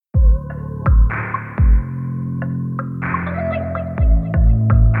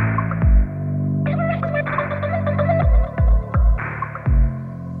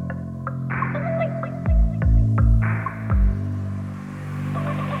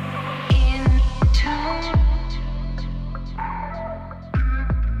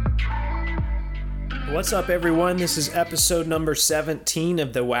What's up, everyone? This is episode number 17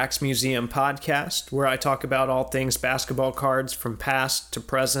 of the Wax Museum podcast, where I talk about all things basketball cards from past to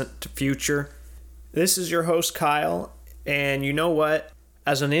present to future. This is your host, Kyle, and you know what?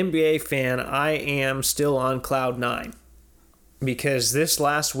 As an NBA fan, I am still on cloud nine, because this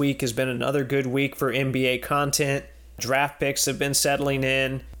last week has been another good week for NBA content. Draft picks have been settling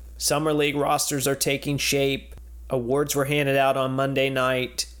in, summer league rosters are taking shape, awards were handed out on Monday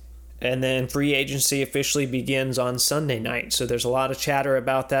night, and then free agency officially begins on Sunday night. So there's a lot of chatter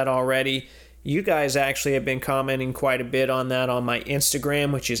about that already. You guys actually have been commenting quite a bit on that on my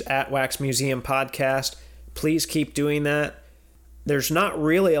Instagram, which is at Wax Museum Podcast. Please keep doing that. There's not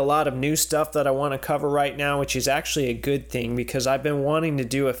really a lot of new stuff that I want to cover right now, which is actually a good thing, because I've been wanting to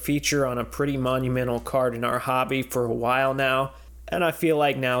do a feature on a pretty monumental card in our hobby for a while now, and I feel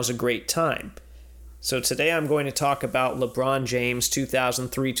like now's a great time. So today I'm going to talk about LeBron James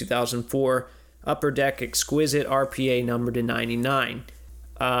 2003-2004 Upper Deck Exquisite RPA number to 99.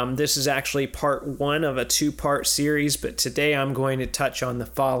 This is actually part one of a two-part series, but today I'm going to touch on the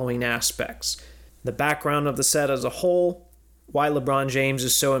following aspects: the background of the set as a whole, why LeBron James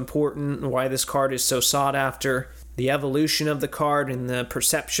is so important and why this card is so sought after, the evolution of the card and the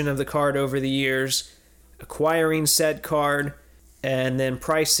perception of the card over the years, acquiring said card, and then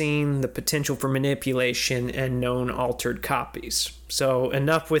pricing, the potential for manipulation, and known altered copies. So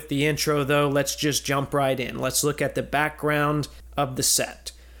enough with the intro though, let's just jump right in. Let's look at the background of the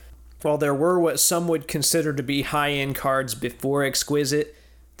set. While there were what some would consider to be high-end cards before Exquisite,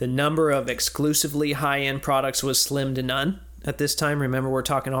 the number of exclusively high-end products was slim to none at this time. Remember, we're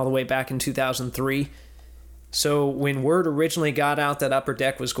talking all the way back in 2003. So when word originally got out that Upper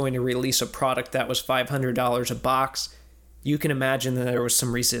Deck was going to release a product that was $500 a box, you can imagine that there was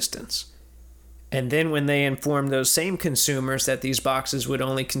some resistance. And then when they informed those same consumers that these boxes would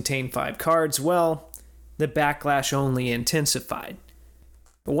only contain 5 cards, well, the backlash only intensified.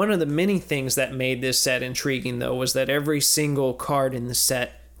 But one of the many things that made this set intriguing, though, was that every single card in the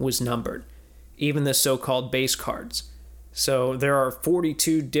set was numbered, even the so-called base cards. So there are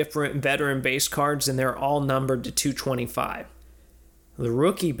 42 different veteran base cards, and they're all numbered to 225. The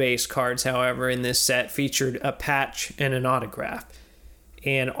rookie base cards, however, in this set featured a patch and an autograph.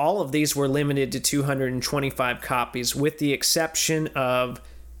 And all of these were limited to 225 copies, with the exception of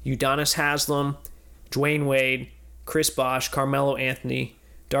Udonis Haslem, Dwayne Wade, Chris Bosh, Carmelo Anthony,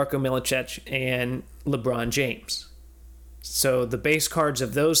 Darko Milicic, and LeBron James. So the base cards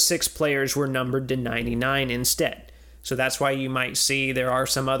of those 6 players were numbered to 99 instead. So that's why you might see there are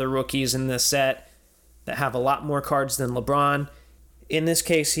some other rookies in this set that have a lot more cards than LeBron. In this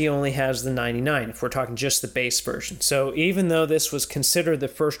case, he only has the 99, if we're talking just the base version. So even though this was considered the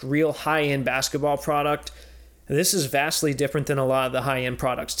first real high-end basketball product, this is vastly different than a lot of the high-end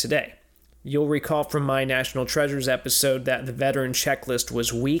products today. You'll recall from my National Treasures episode that the veteran checklist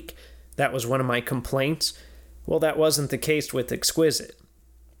was weak. That was one of my complaints. Well, that wasn't the case with Exquisite.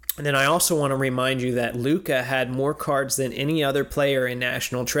 And then I also want to remind you that Luka had more cards than any other player in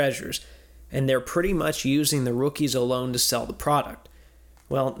National Treasures, and they're pretty much using the rookies alone to sell the product.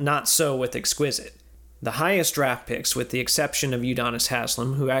 Well, not so with Exquisite. The highest draft picks, with the exception of Udonis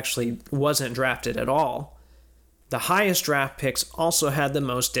Haslem, who actually wasn't drafted at all, the highest draft picks also had the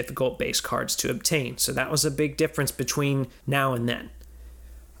most difficult base cards to obtain. So that was a big difference between now and then.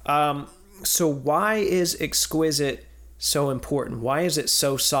 So why is Exquisite so important? Why is it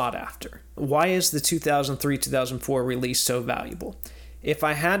so sought after? Why is the 2003-2004 release so valuable? If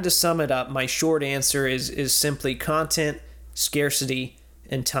I had to sum it up, my short answer is simply content, scarcity,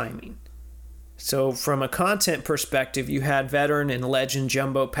 and timing. So from a content perspective, you had veteran and legend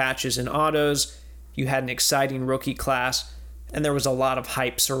jumbo patches and autos, you had an exciting rookie class, and there was a lot of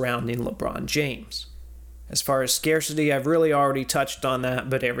hype surrounding LeBron James. As far as scarcity, I've really already touched on that,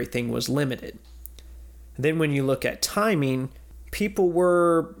 but everything was limited. Then when you look at timing, people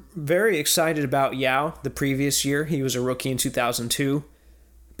were very excited about Yao the previous year. He was a rookie in 2002,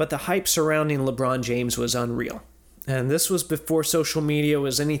 but the hype surrounding LeBron James was unreal. And this was before social media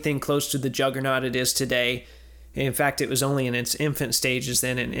was anything close to the juggernaut it is today. In fact, it was only in its infant stages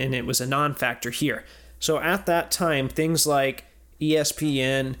then, and it was a non-factor here. So at that time, things like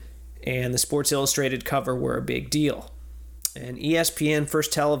ESPN and the Sports Illustrated cover were a big deal. And ESPN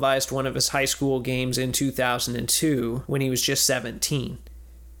first televised one of his high school games in 2002 when he was just 17.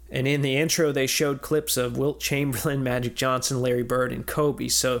 And in the intro, they showed clips of Wilt Chamberlain, Magic Johnson, Larry Bird, and Kobe.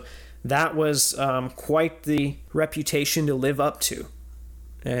 So that was quite the reputation to live up to.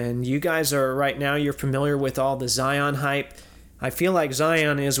 And you guys are, right now, you're familiar with all the Zion hype. I feel like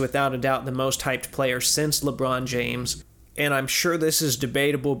Zion is without a doubt the most hyped player since LeBron James. and I'm sure this is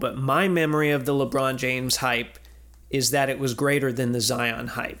debatable, but my memory of the LeBron James hype is that it was greater than the Zion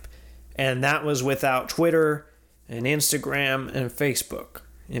hype. And that was without Twitter and Instagram and Facebook.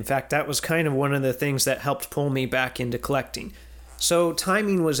 In fact, that was kind of one of the things that helped pull me back into collecting. So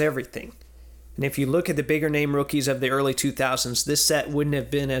timing was everything. And if you look at the bigger name rookies of the early 2000s, this set wouldn't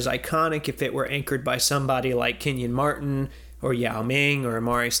have been as iconic if it were anchored by somebody like Kenyon Martin or Yao Ming or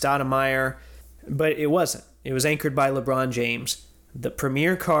Amari Stoudemire. But it wasn't. It was anchored by LeBron James, the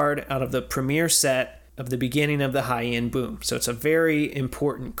premier card out of the premier set of the beginning of the high-end boom. So it's a very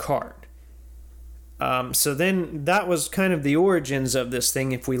important card. So then that was kind of the origins of this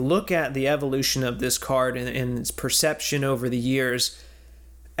thing. If we look at the evolution of this card and its perception over the years,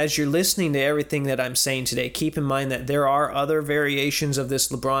 as you're listening to everything that I'm saying today, keep in mind that there are other variations of this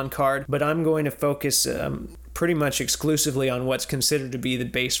LeBron card, but I'm going to focus pretty much exclusively on what's considered to be the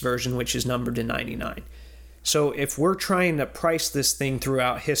base version, which is numbered to 99. So if we're trying to price this thing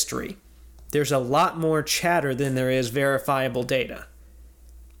throughout history, there's a lot more chatter than there is verifiable data.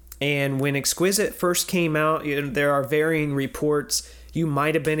 And when Exquisite first came out, there are varying reports. You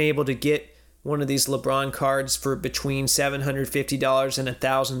might have been able to get one of these LeBron cards for between $750 and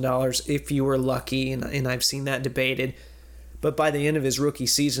 $1,000 if you were lucky, and I've seen that debated. But by the end of his rookie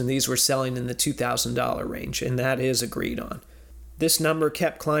season, these were selling in the $2,000 range, and that is agreed on. This number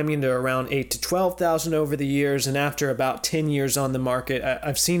kept climbing to around $8,000 to $12,000 over the years, and after about 10 years on the market,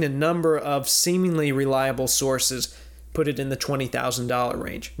 I've seen a number of seemingly reliable sources put it in the $20,000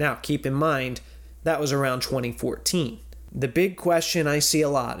 range. Now, keep in mind, that was around 2014. The big question I see a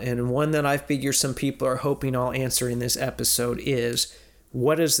lot, and one that I figure some people are hoping I'll answer in this episode, is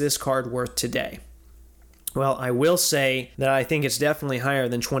what is this card worth today? Well, I will say that I think it's definitely higher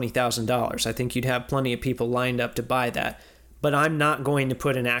than $20,000. I think you'd have plenty of people lined up to buy that, but I'm not going to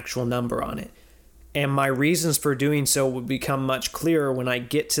put an actual number on it. And my reasons for doing so will become much clearer when I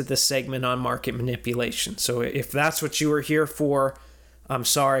get to the segment on market manipulation. So if that's what you were here for, I'm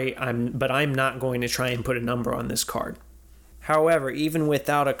sorry, but I'm not going to try and put a number on this card. However, even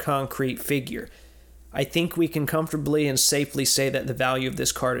without a concrete figure, I think we can comfortably and safely say that the value of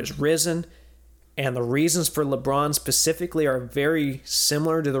this card has risen, and the reasons for LeBron specifically are very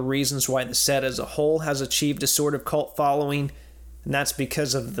similar to the reasons why the set as a whole has achieved a sort of cult following. And that's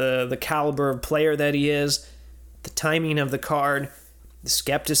because of the caliber of player that he is, the timing of the card, the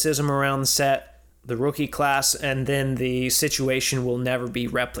skepticism around the set, the rookie class, and then the situation will never be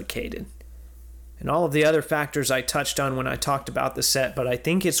replicated. And all of the other factors I touched on when I talked about the set, but I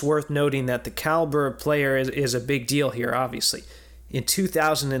think it's worth noting that the caliber of player is a big deal here, obviously. In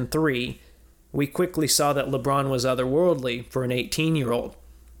 2003, we quickly saw that LeBron was otherworldly for an 18-year-old.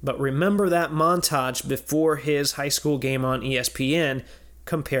 But remember that montage before his high school game on ESPN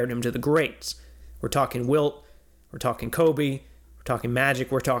compared him to the greats. We're talking Wilt, we're talking Kobe, we're talking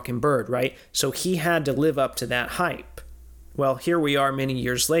Magic, we're talking Bird, right? So he had to live up to that hype. Well, here we are many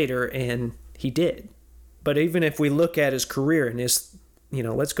years later, and he did. But even if we look at his career and his,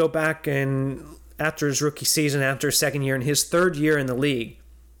 let's go back and after his rookie season, after his second year, in his third year in the league,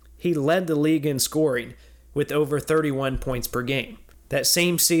 he led the league in scoring with over 31 points per game. That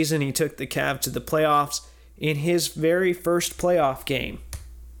same season, he took the Cavs to the playoffs. In his very first playoff game,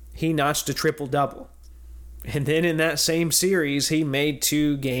 he notched a triple-double. And then in that same series, he made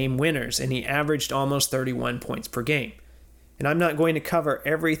 2 game winners, and he averaged almost 31 points per game. And I'm not going to cover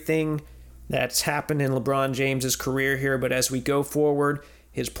everything that's happened in LeBron James's career here, but as we go forward,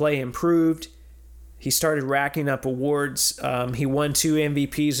 his play improved. He started racking up awards. He won 2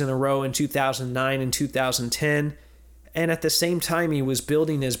 MVPs in a row in 2009 and 2010. And at the same time, he was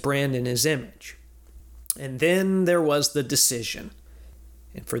building his brand and his image. And then there was the decision.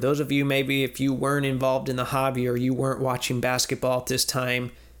 And for those of you, maybe if you weren't involved in the hobby or you weren't watching basketball at this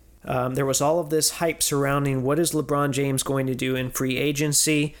time, there was all of this hype surrounding what is LeBron James going to do in free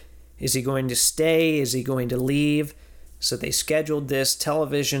agency? Is he going to stay? Is he going to leave? So they scheduled this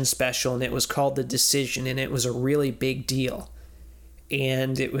television special, and it was called The Decision, and it was a really big deal.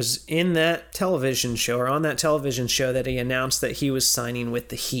 And it was in that television show, or on that television show, that he announced that he was signing with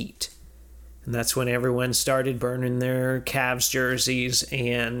the Heat. And that's when everyone started burning their Cavs jerseys.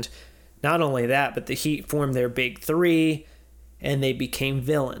 And not only that, but the Heat formed their Big Three, and they became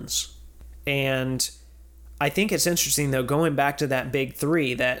villains. And I think it's interesting, though, going back to that Big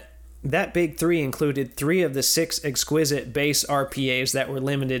Three, that Big Three included 3 of the 6 exquisite base RPAs that were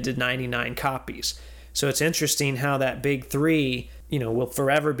limited to 99 copies. So it's interesting how that Big Three, will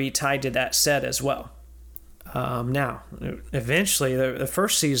forever be tied to that set as well. Now, eventually, the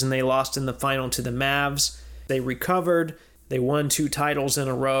first season they lost in the final to the Mavs. They recovered. They won 2 titles in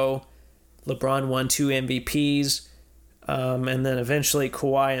a row. LeBron won 2 MVPs. And then eventually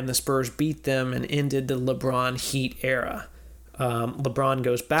Kawhi and the Spurs beat them and ended the LeBron Heat era. LeBron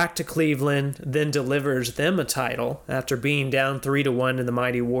goes back to Cleveland, then delivers them a title after being down 3-1 to the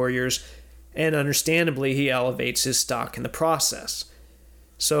mighty Warriors, and understandably he elevates his stock in the process.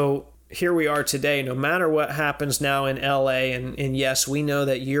 So here we are today, no matter what happens now in LA, and yes, we know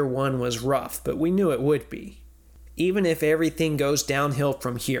that year one was rough, but we knew it would be. Even if everything goes downhill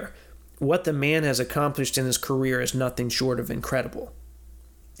from here, what the man has accomplished in his career is nothing short of incredible.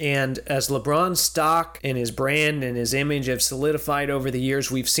 And as LeBron's stock and his brand and his image have solidified over the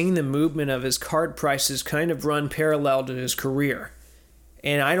years, we've seen the movement of his card prices kind of run parallel to his career.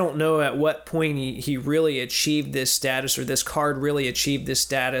 And I don't know at what point he really achieved this status, or this card really achieved this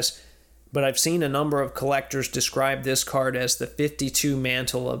status, but I've seen a number of collectors describe this card as the 52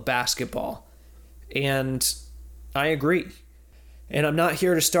 mantle of basketball. And I agree. And I'm not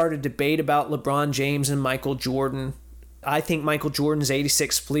here to start a debate about LeBron James and Michael Jordan. I think Michael Jordan's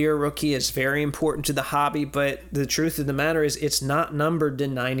 86 Fleer rookie is very important to the hobby, but the truth of the matter is it's not numbered to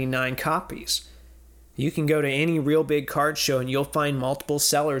 99 copies. You can go to any real big card show and you'll find multiple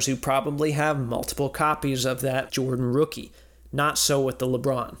sellers who probably have multiple copies of that Jordan rookie. Not so with the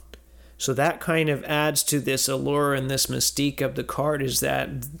LeBron. So that kind of adds to this allure and this mystique of the card, is that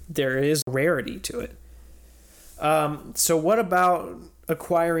there is rarity to it. So what about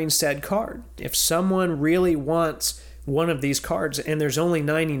acquiring said card? If someone really wants one of these cards and there's only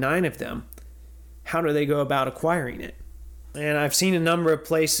 99 of them, how do they go about acquiring it? And I've seen a number of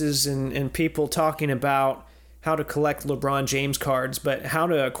places and people talking about how to collect LeBron James cards, but how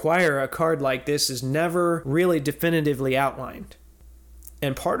to acquire a card like this is never really definitively outlined.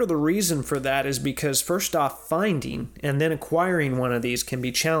 And part of the reason for that is because, first off, finding and then acquiring one of these can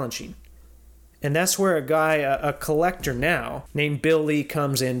be challenging. And that's where a collector now named Bill Lee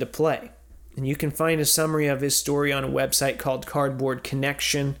comes into play. And you can find a summary of his story on a website called Cardboard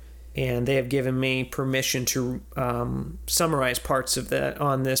Connection, and they have given me permission to summarize parts of that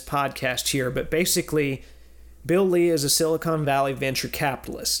on this podcast here. But basically, Bill Lee is a Silicon Valley venture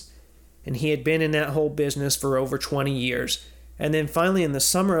capitalist, and he had been in that whole business for over 20 years. And then finally, in the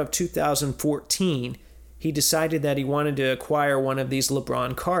summer of 2014, he decided that he wanted to acquire one of these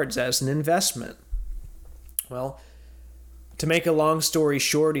LeBron cards as an investment. Well, to make a long story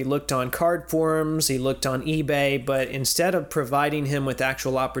short, he looked on card forums, he looked on eBay, but instead of providing him with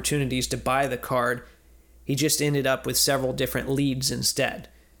actual opportunities to buy the card, he just ended up with several different leads instead.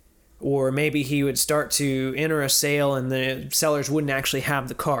 Or maybe he would start to enter a sale and the sellers wouldn't actually have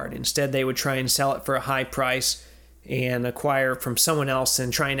the card. Instead, they would try and sell it for a high price and acquire from someone else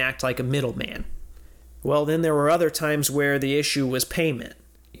and try and act like a middleman. Well, then there were other times where the issue was payment.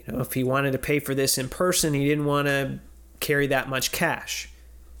 If he wanted to pay for this in person, he didn't want to carry that much cash.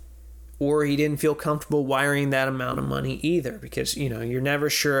 Or he didn't feel comfortable wiring that amount of money either, because, you're never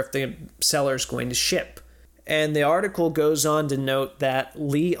sure if the seller's going to ship. And the article goes on to note that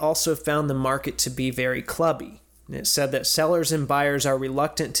Lee also found the market to be very clubby. It said that sellers and buyers are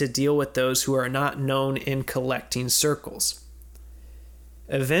reluctant to deal with those who are not known in collecting circles.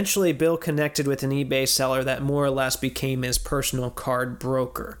 Eventually, Bill connected with an eBay seller that more or less became his personal card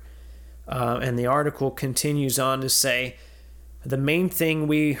broker. And the article continues on to say, the main thing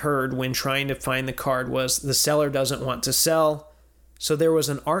we heard when trying to find the card was the seller doesn't want to sell, so there was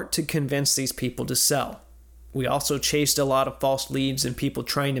an art to convince these people to sell. We also chased a lot of false leads and people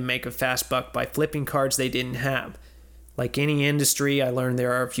trying to make a fast buck by flipping cards they didn't have. Like any industry, I learned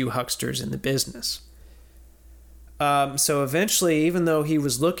there are a few hucksters in the business. So eventually, even though he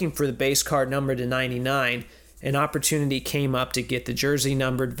was looking for the base card number to 99, an opportunity came up to get the jersey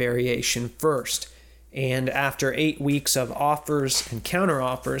numbered variation first. And after 8 weeks of offers and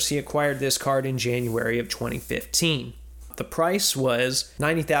counteroffers, he acquired this card in January of 2015. The price was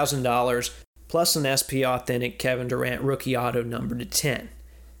 $90,000 plus an SP Authentic Kevin Durant rookie auto numbered to 10,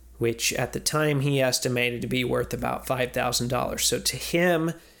 which at the time he estimated to be worth about $5,000. So to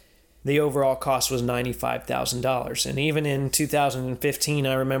him, the overall cost was $95,000. And even in 2015,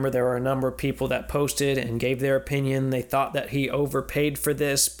 I remember there were a number of people that posted and gave their opinion. They thought that he overpaid for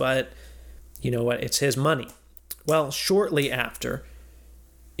this, but you know what? It's his money. Well, shortly after,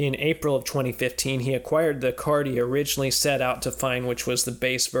 in April of 2015, he acquired the card he originally set out to find, which was the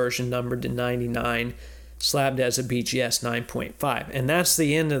base version numbered to 99, slabbed as a BGS 9.5. And that's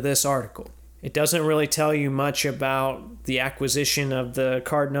the end of this article. It doesn't really tell you much about the acquisition of the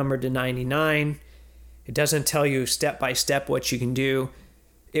card numbered to 99. It doesn't tell you step by step what you can do.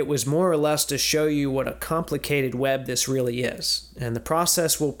 It was more or less to show you what a complicated web this really is. And the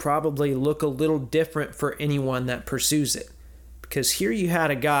process will probably look a little different for anyone that pursues it. Because here you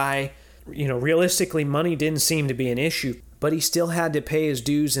had a guy Realistically, money didn't seem to be an issue, but he still had to pay his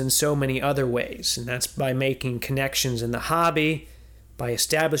dues in so many other ways, and that's by making connections in the hobby, by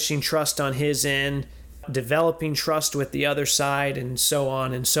establishing trust on his end, developing trust with the other side, and so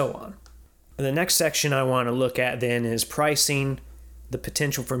on and so on. The next section I want to look at then is pricing, the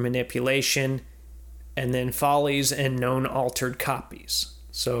potential for manipulation, and then follies and known altered copies.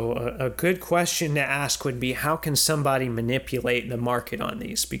 So a good question to ask would be, how can somebody manipulate the market on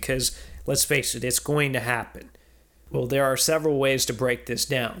these? Because let's face it, it's going to happen. Well, there are several ways to break this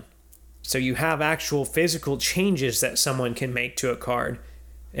down. So you have actual physical changes that someone can make to a card,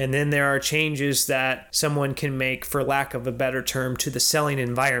 and then there are changes that someone can make, for lack of a better term, to the selling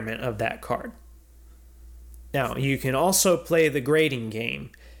environment of that card. Now, you can also play the grading game,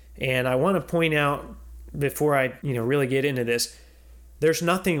 and I want to point out before I really get into this, there's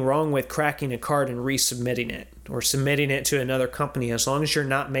nothing wrong with cracking a card and resubmitting it or submitting it to another company as long as you're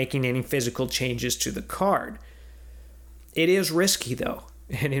not making any physical changes to the card. It is risky though,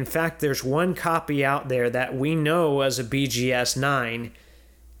 and in fact there's one copy out there that we know was a BGS 9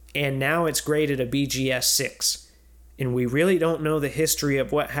 and now it's graded a BGS 6. And we really don't know the history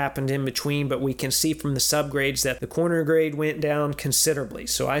of what happened in between, but we can see from the subgrades that the corner grade went down considerably.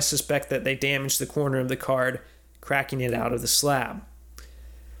 So I suspect that they damaged the corner of the card, cracking it out of the slab.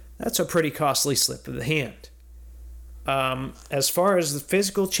 That's a pretty costly slip of the hand. As far as the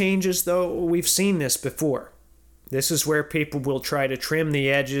physical changes, though, we've seen this before. This is where people will try to trim the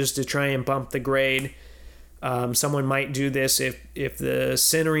edges to try and bump the grade. Someone might do this if the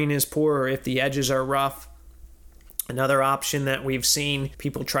centering is poor or if the edges are rough. Another option that we've seen,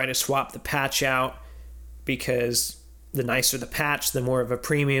 people try to swap the patch out because the nicer the patch, the more of a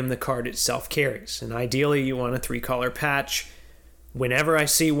premium the card itself carries. And ideally, you want a 3-color patch. Whenever I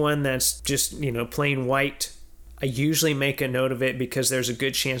see one that's just, plain white, I usually make a note of it because there's a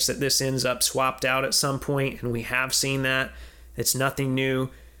good chance that this ends up swapped out at some point, and we have seen that. It's nothing new.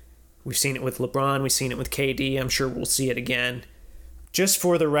 We've seen it with LeBron. We've seen it with KD. I'm sure we'll see it again. Just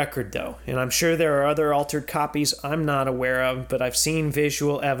for the record, though, and I'm sure there are other altered copies I'm not aware of, but I've seen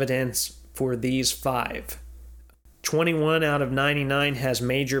visual evidence for these 5. 21 out of 99 has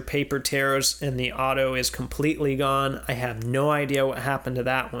major paper tears, and the auto is completely gone. I have no idea what happened to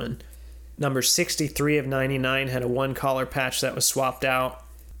that one. Number 63 of 99 had a 1-collar patch that was swapped out.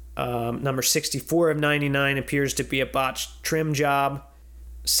 Number 64 of 99 appears to be a botched trim job.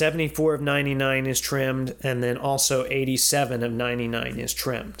 74 of 99 is trimmed, and then also 87 of 99 is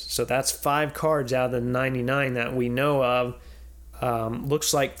trimmed. So that's 5 cards out of the 99 that we know of.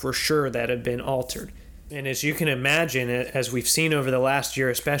 Looks like for sure that have been altered. And as you can imagine, as we've seen over the last year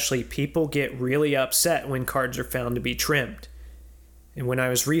especially, people get really upset when cards are found to be trimmed. And when I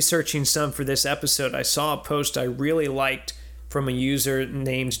was researching some for this episode, I saw a post I really liked from a user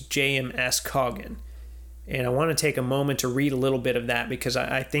named JMS Coggin. And I want to take a moment to read a little bit of that because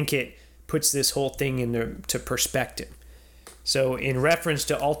I think it puts this whole thing into perspective. So in reference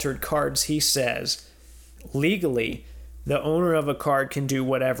to altered cards, he says, legally, the owner of a card can do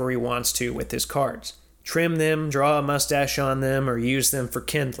whatever he wants to with his cards. Trim them, draw a mustache on them, or use them for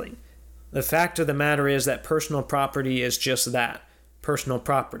kindling. The fact of the matter is that personal property is just that, personal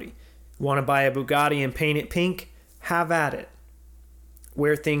property. Want to buy a Bugatti and paint it pink? Have at it.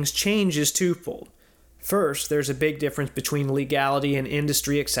 Where things change is twofold. First, there's a big difference between legality and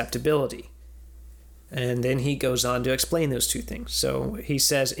industry acceptability. And then he goes on to explain those two things. So he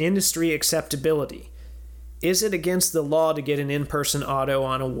says, industry acceptability. Is it against the law to get an in-person auto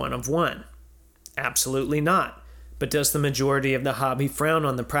on a 1-of-1? Absolutely not. But does the majority of the hobby frown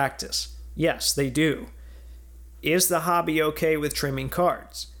on the practice? Yes, they do. Is the hobby okay with trimming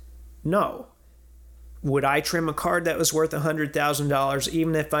cards? No. Would I trim a card that was worth $100,000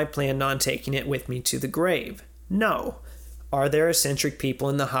 even if I planned on taking it with me to the grave? No. Are there eccentric people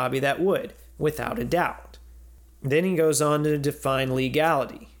in the hobby that would? Without a doubt. Then he goes on to define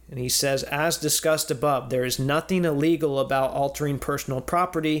legality, and he says, as discussed above, there is nothing illegal about altering personal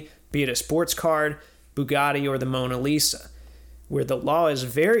property, be it a sports card, Bugatti, or the Mona Lisa. Where the law is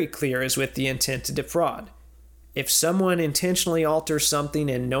very clear is with the intent to defraud. If someone intentionally alters something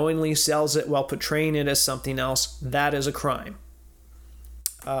and knowingly sells it while portraying it as something else, that is a crime.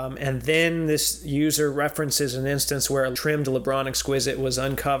 And then this user references an instance where a trimmed LeBron Exquisite was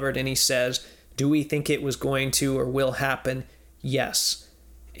uncovered, and he says, do we think it was going to or will happen? Yes.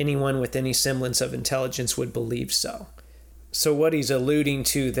 Anyone with any semblance of intelligence would believe so. So what he's alluding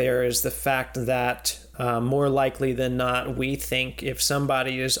to there is the fact that more likely than not, we think if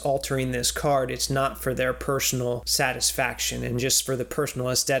somebody is altering this card, it's not for their personal satisfaction and just for the personal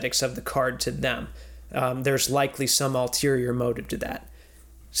aesthetics of the card to them. There's likely some ulterior motive to that.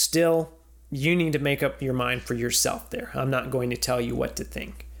 Still, you need to make up your mind for yourself there. I'm not going to tell you what to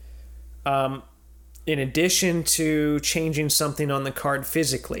think. In addition to changing something on the card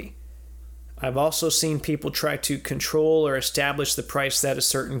physically, I've also seen people try to control or establish the price that a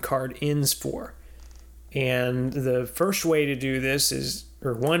certain card ends for. And the first way to do this is,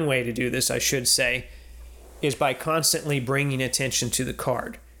 or one way to do this, I should say, is by constantly bringing attention to the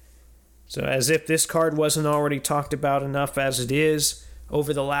card. So as if this card wasn't already talked about enough as it is,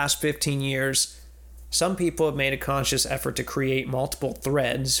 over the last 15 years, some people have made a conscious effort to create multiple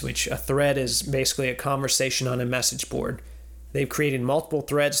threads, which a thread is basically a conversation on a message board. They've created multiple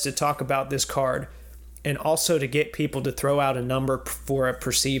threads to talk about this card and also to get people to throw out a number for a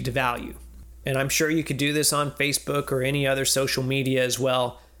perceived value. And I'm sure you could do this on Facebook or any other social media as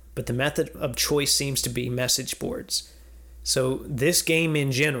well, but the method of choice seems to be message boards. So this game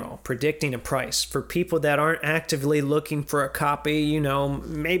in general, predicting a price, for people that aren't actively looking for a copy,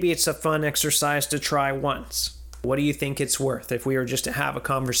 maybe it's a fun exercise to try once. What do you think it's worth if we were just to have a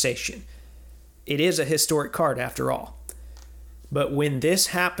conversation? It is a historic card after all. But when this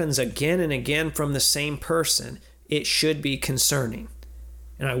happens again and again from the same person, it should be concerning.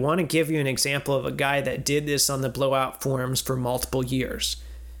 And I want to give you an example of a guy that did this on the Blowout forums for multiple years.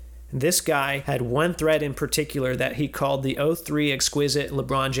 This guy had one thread in particular that he called the 03 Exquisite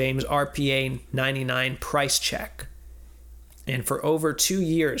LeBron James RPA 99 price check. And for over 2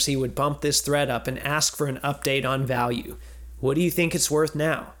 years, he would bump this thread up and ask for an update on value. What do you think it's worth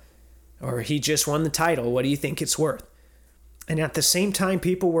now? Or he just won the title. What do you think it's worth? And at the same time,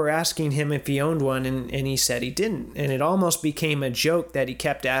 people were asking him if he owned one, and he said he didn't. And it almost became a joke that he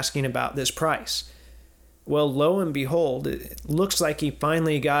kept asking about this price. Well, lo and behold, it looks like he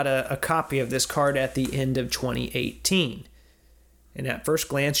finally got a copy of this card at the end of 2018. And at first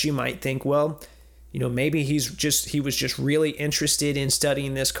glance, you might think, well, maybe he was just really interested in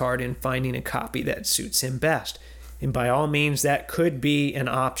studying this card and finding a copy that suits him best. And by all means, that could be an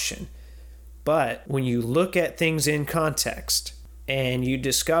option. But when you look at things in context and you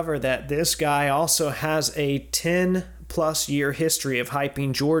discover that this guy also has a 10-plus year history of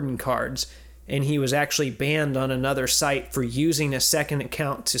hyping Jordan cards, and he was actually banned on another site for using a second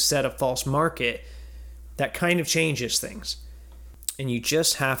account to set a false market, that kind of changes things. And you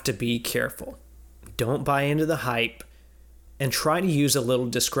just have to be careful. Don't buy into the hype, and try to use a little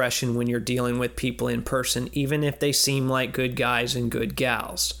discretion when you're dealing with people in person, even if they seem like good guys and good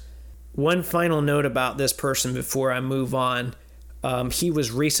gals. One final note about this person before I move on. He was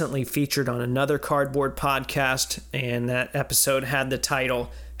recently featured on another cardboard podcast, and that episode had the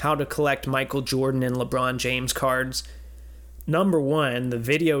title, How to Collect Michael Jordan and LeBron James Cards. Number one, the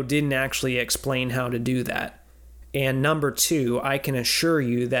video didn't actually explain how to do that. And number two, I can assure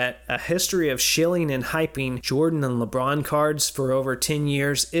you that a history of shilling and hyping Jordan and LeBron cards for over 10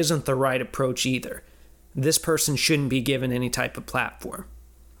 years isn't the right approach either. This person shouldn't be given any type of platform.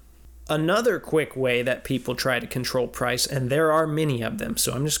 Another quick way that people try to control price, and there are many of them,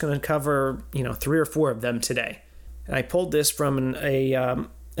 so I'm just going to cover 3 or 4 of them today. And I pulled this from an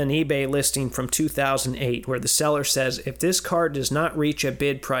eBay listing from 2008 where the seller says, if this card does not reach a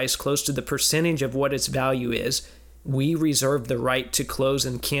bid price close to the percentage of what its value is, we reserve the right to close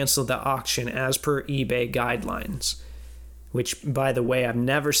and cancel the auction as per eBay guidelines. Which, by the way, I've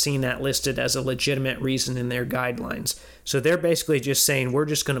never seen that listed as a legitimate reason in their guidelines. So they're basically just saying, we're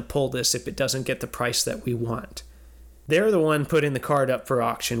just going to pull this if it doesn't get the price that we want. They're the one putting the card up for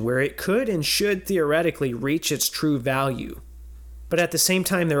auction, where it could and should theoretically reach its true value. But at the same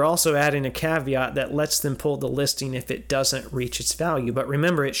time, they're also adding a caveat that lets them pull the listing if it doesn't reach its value. But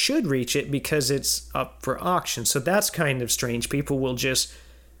remember, it should reach it because it's up for auction. So that's kind of strange. People will just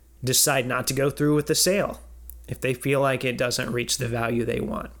decide not to go through with the sale if they feel like it doesn't reach the value they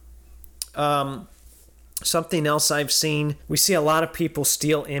want. Something else I've seen, we see a lot of people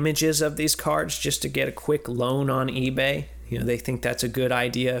steal images of these cards just to get a quick loan on eBay. They think that's a good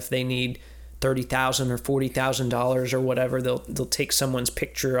idea if they need $30,000 or $40,000 or whatever. They'll take someone's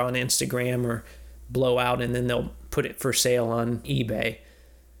picture on Instagram or Blowout, and then they'll put it for sale on eBay.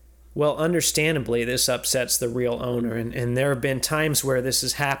 Well, understandably, this upsets the real owner, and there have been times where this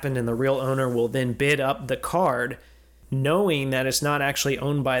has happened, and the real owner will then bid up the card knowing that it's not actually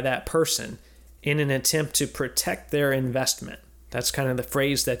owned by that person in an attempt to protect their investment. That's kind of the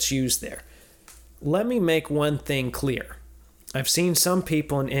phrase that's used there. Let me make one thing clear. I've seen some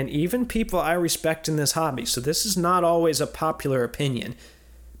people, and even people I respect in this hobby, so this is not always a popular opinion,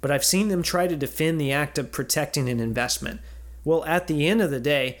 but I've seen them try to defend the act of protecting an investment. Well, at the end of the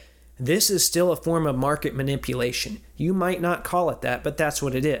day, this is still a form of market manipulation. You might not call it that, but that's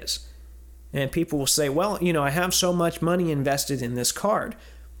what it is. And people will say, well, I have so much money invested in this card.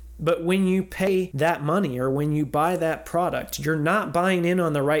 But when you pay that money or when you buy that product, you're not buying in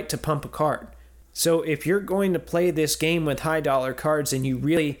on the right to pump a card. So if you're going to play this game with high dollar cards and you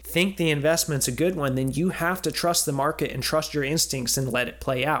really think the investment's a good one, then you have to trust the market and trust your instincts and let it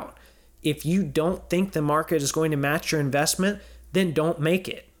play out. If you don't think the market is going to match your investment, then don't make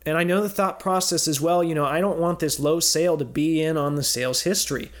it. And I know the thought process is, well, I don't want this low sale to be in on the sales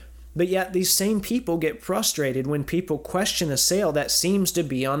history. But yet these same people get frustrated when people question a sale that seems to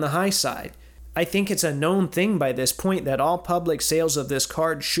be on the high side. I think it's a known thing by this point that all public sales of this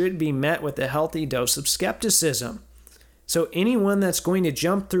card should be met with a healthy dose of skepticism. So anyone that's going to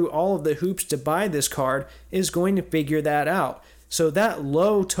jump through all of the hoops to buy this card is going to figure that out. So that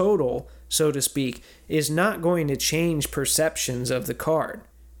low total, so to speak, is not going to change perceptions of the card.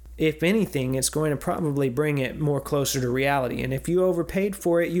 If anything, it's going to probably bring it more closer to reality. And if you overpaid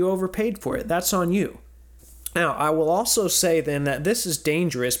for it, you overpaid for it. That's on you. Now, I will also say then that this is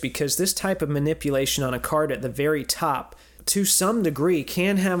dangerous because this type of manipulation on a card at the very top, to some degree,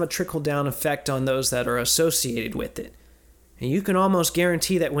 can have a trickle-down effect on those that are associated with it. And you can almost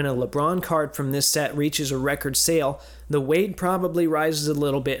guarantee that when a LeBron card from this set reaches a record sale, the weight probably rises a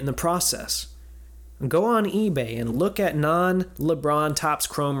little bit in the process. Go on eBay and look at non-LeBron Topps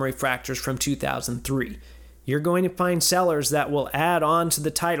Chrome refractors from 2003. You're going to find sellers that will add on to the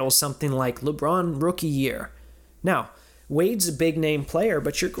title something like LeBron Rookie Year. Now, Wade's a big name player,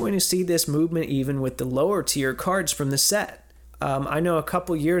 but you're going to see this movement even with the lower tier cards from the set. I know a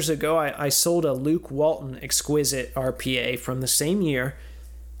couple years ago I sold a Luke Walton exquisite RPA from the same year,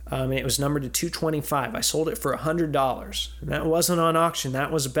 and it was numbered to 225. I sold it for $100, and that wasn't on auction.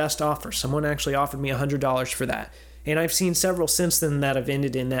 That was a best offer. Someone actually offered me $100 for that, and I've seen several since then that have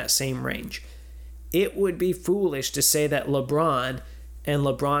ended in that same range. It would be foolish to say that LeBron and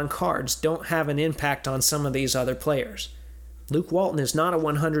LeBron cards don't have an impact on some of these other players. Luke Walton is not a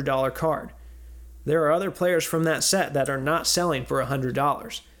 $100 card. There are other players from that set that are not selling for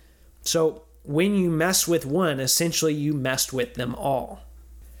 $100. So when you mess with one, essentially you messed with them all.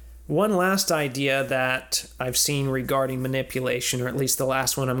 One last idea that I've seen regarding manipulation, or at least the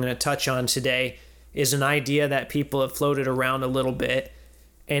last one I'm going to touch on today, is an idea that people have floated around a little bit.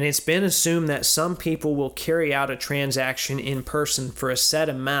 And it's been assumed that some people will carry out a transaction in person for a set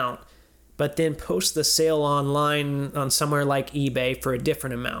amount, but then post the sale online on somewhere like eBay for a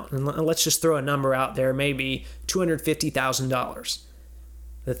different amount. And let's just throw a number out there, maybe $250,000.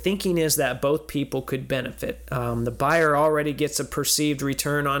 The thinking is that both people could benefit. The buyer already gets a perceived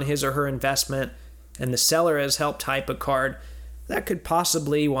return on his or her investment, and the seller has helped hype a card that could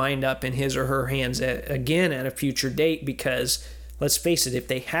possibly wind up in his or her hands again at a future date because, let's face it, if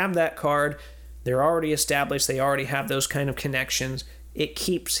they have that card, they're already established, they already have those kind of connections, it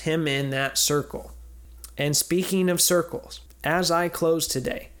keeps him in that circle. And speaking of circles, as I close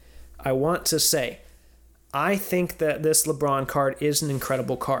today, I want to say, I think that this LeBron card is an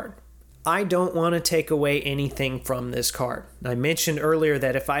incredible card. I don't want to take away anything from this card. I mentioned earlier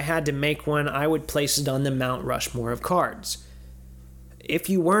that if I had to make one, I would place it on the Mount Rushmore of cards. If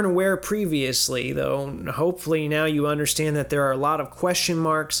you weren't aware previously, though, hopefully now you understand that there are a lot of question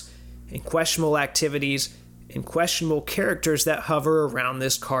marks and questionable activities and questionable characters that hover around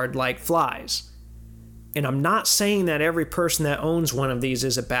this card like flies. And I'm not saying that every person that owns one of these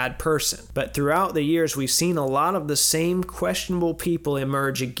is a bad person, but throughout the years we've seen a lot of the same questionable people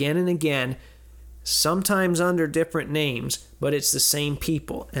emerge again and again, sometimes under different names, but it's the same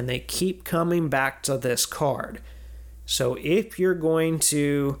people, and they keep coming back to this card. So if you're going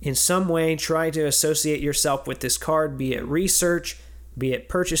to, in some way, try to associate yourself with this card, be it research, be it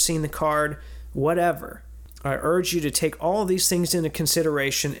purchasing the card, whatever, I urge you to take all of these things into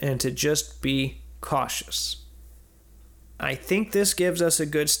consideration and to just be cautious. I think this gives us a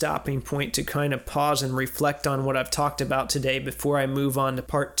good stopping point to kind of pause and reflect on what I've talked about today before I move on to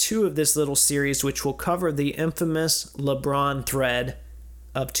part 2 of this little series, which will cover the infamous LeBron thread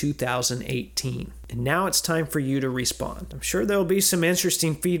of 2018. And now it's time for you to respond. I'm sure there'll be some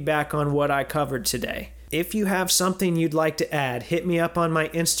interesting feedback on what I covered today. If you have something you'd like to add, hit me up on my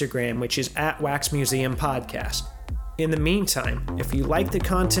Instagram, which is @WaxMuseumPodcast. In the meantime, if you like the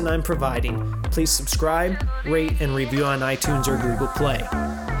content I'm providing, please subscribe, rate, and review on iTunes or Google Play.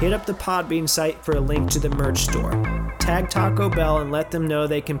 Hit up the Podbean site for a link to the merch store. Tag Taco Bell and let them know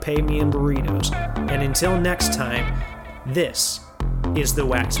they can pay me in burritos. And until next time, this is the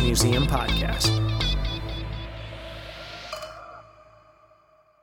Wax Museum Podcast.